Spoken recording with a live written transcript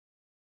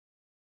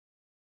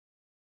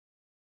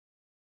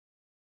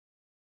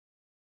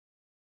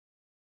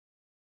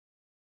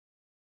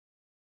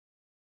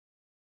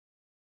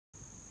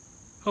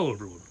Hello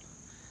everyone.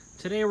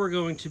 Today we're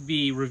going to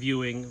be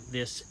reviewing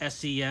this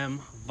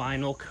SEM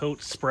Vinyl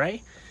Coat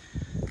spray.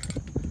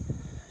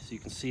 As you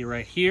can see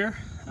right here,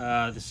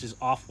 this is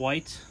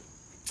off-white.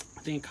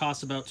 I think it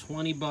costs about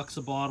 20 bucks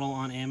a bottle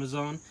on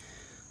Amazon.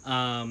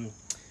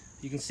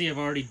 You can see I've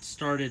already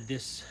started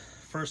this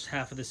first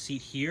half of the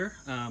seat here,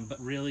 but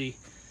really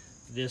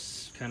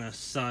this kind of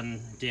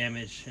sun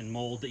damage and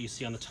mold that you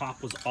see on the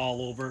top was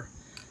all over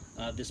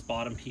this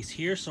bottom piece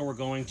here. So we're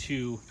going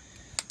to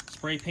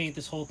spray paint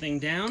this whole thing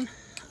down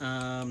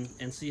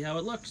and see how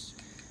it looks.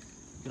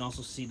 You can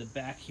also see the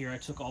back here. I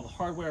took all the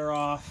hardware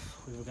off.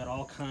 We've got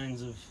all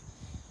kinds of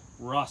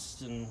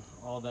rust and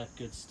all that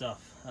good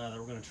stuff that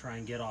we're going to try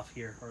and get off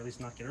here, or at least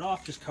not get it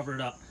off, just cover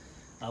it up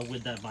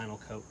with that vinyl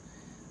coat.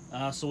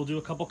 So we'll do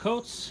a couple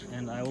coats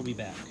and I will be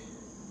back.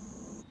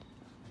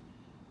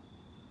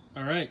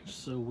 All right,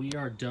 so we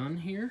are done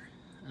here.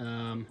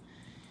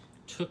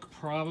 Took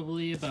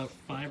probably about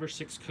 5 or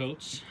 6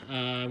 coats.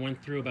 I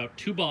went through about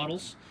 2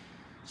 bottles.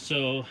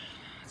 So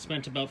I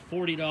spent about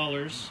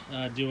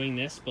 $40 doing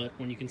this, but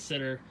when you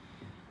consider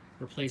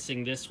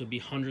replacing this would be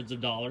hundreds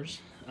of dollars,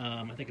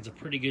 I think it's a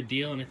pretty good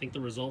deal, and I think the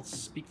results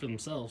speak for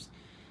themselves.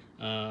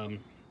 We'll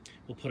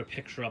put a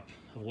picture up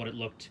of what it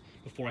looked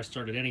before I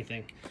started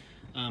anything.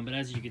 But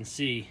as you can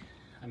see,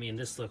 I mean,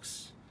 this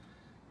looks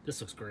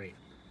great.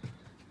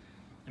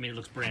 I mean, it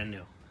looks brand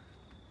new.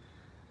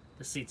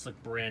 The seats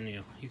look brand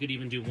new. You could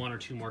even do 1 or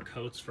 2 more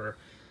coats for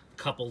a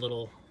couple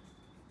little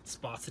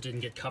spots that didn't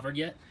get covered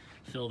yet.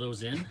 Fill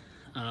those in.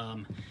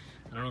 I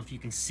don't know if you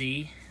can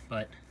see,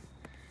 but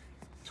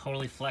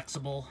totally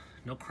flexible,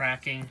 no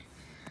cracking,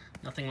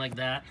 nothing like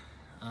that.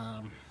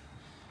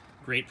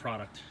 Great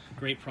product,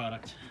 great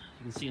product.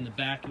 You can see in the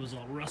back it was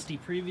all rusty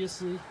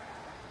previously.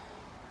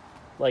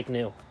 Like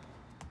new,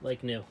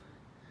 like new.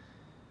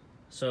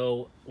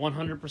 So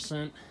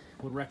 100%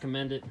 would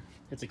recommend it.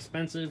 It's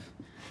expensive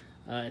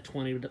at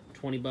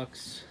 20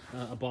 bucks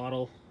a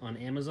bottle on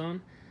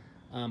Amazon.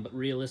 But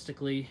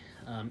realistically,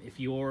 if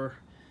your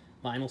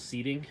vinyl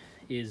seating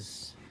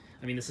is,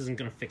 I mean, this isn't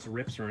going to fix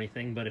rips or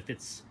anything, but if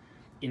it's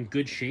in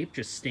good shape,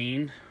 just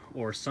stained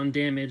or sun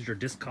damaged or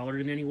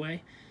discolored in any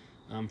way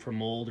from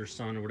mold or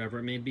sun or whatever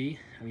it may be,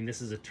 I mean,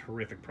 this is a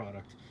terrific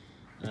product.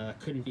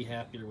 Couldn't be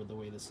happier with the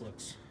way this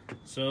looks.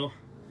 So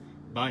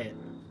buy it.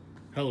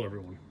 Hello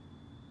everyone.